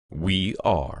We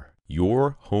are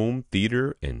your home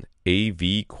theater and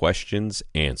AV questions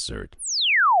answered.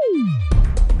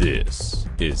 This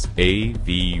is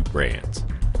AVRant.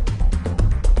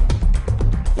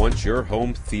 Want your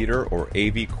home theater or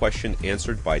AV question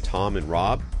answered by Tom and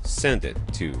Rob? Send it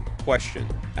to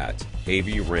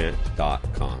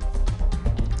question@avrant.com.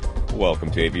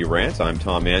 Welcome to AVRant. I'm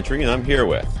Tom Andry, and I'm here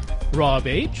with Rob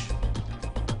H.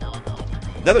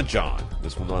 another John.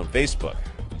 This one on Facebook.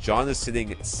 John is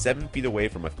sitting 7 feet away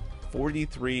from a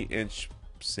 43-inch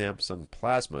Samsung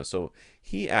Plasma, so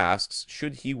he asks,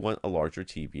 should he want a larger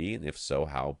TV, and if so,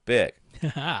 how big?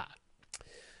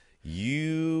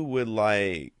 You would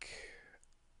like,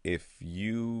 if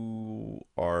you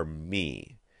are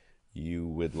me, you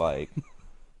would like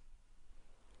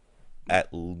at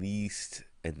least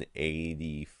an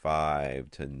 85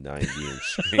 to 90-inch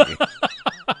screen.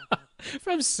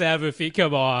 From 7 feet,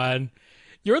 come on.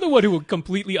 You're the one who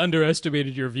completely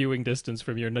underestimated your viewing distance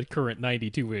from your current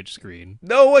 92-inch screen.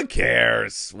 No one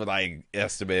cares what I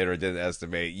estimated or didn't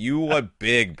estimate. You want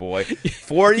big, boy.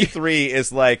 43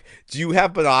 is like, do you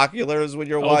have binoculars when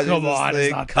you're watching come this on, thing?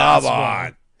 it's not Come that on.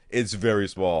 small. It's very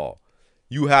small.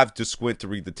 You have to squint to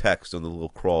read the text on the little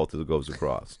crawl till it goes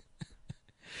across.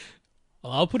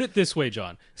 Well, I'll put it this way,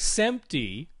 John.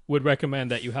 SEMPTY would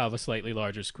recommend that you have a slightly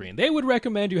larger screen. They would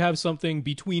recommend you have something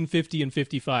between 50 and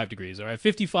 55 degrees. All right,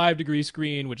 55-degree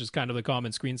screen, which is kind of the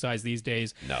common screen size these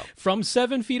days. No. From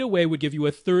 7 feet away would give you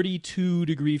a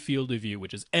 32-degree field of view,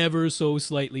 which is ever so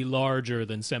slightly larger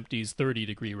than SEMPTY's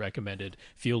 30-degree recommended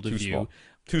field of view.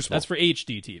 Too small. That's for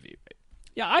HD TV, right?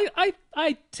 Yeah,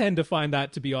 I tend to find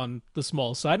that to be on the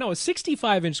small side. No, a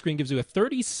 65-inch screen gives you a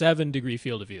 37-degree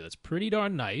field of view. That's pretty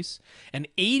darn nice. An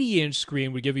 80-inch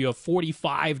screen would give you a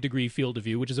 45-degree field of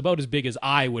view, which is about as big as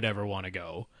I would ever want to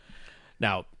go.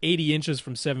 Now, 80 inches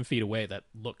from 7 feet away, that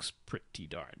looks pretty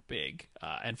darn big.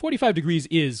 And 45 degrees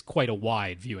is quite a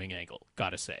wide viewing angle,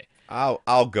 gotta say.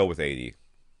 I'll go with 80.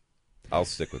 I'll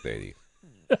stick with 80.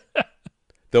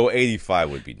 Though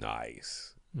 85 would be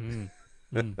nice.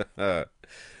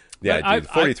 Yeah, dude,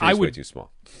 43 is way too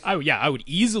small. I would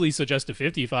easily suggest a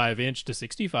 55-inch to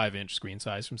 65-inch screen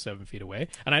size from 7 feet away.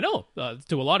 And I know,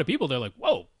 to a lot of people, they're like,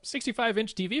 whoa,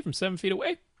 65-inch TV from 7 feet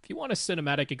away? If you want a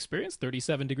cinematic experience,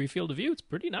 37-degree field of view, it's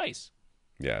pretty nice.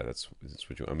 Yeah, that's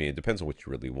what you... I mean, it depends on what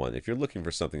you really want. If you're looking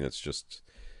for something that's just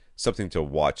something to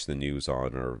watch the news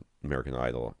on, or American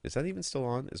Idol. Is that even still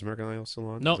on? Is American Idol still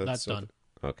on? No, that's done.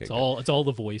 Okay, it's all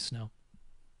The Voice now.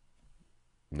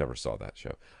 Never saw that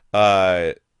show.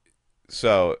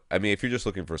 So, I mean, if you're just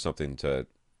looking for something to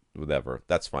whatever,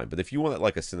 that's fine. But if you want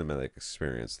like a cinematic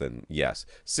experience, then yes,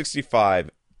 65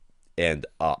 and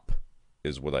up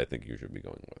is what I think you should be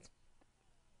going with.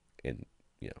 And,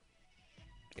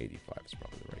 85 is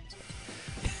probably the right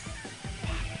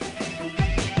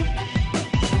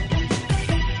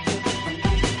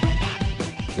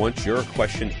size. Want your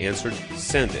question answered?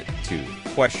 Send it to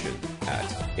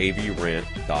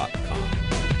question@avrant.com.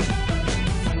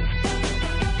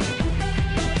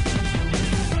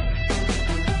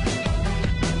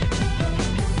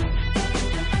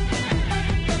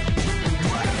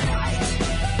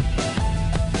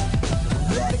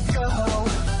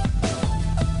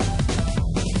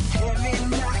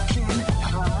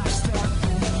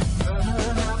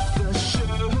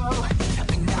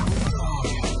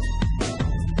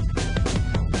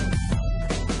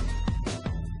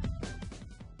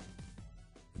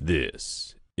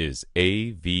 This is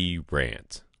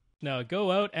AVRant. Now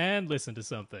go out and listen to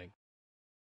something.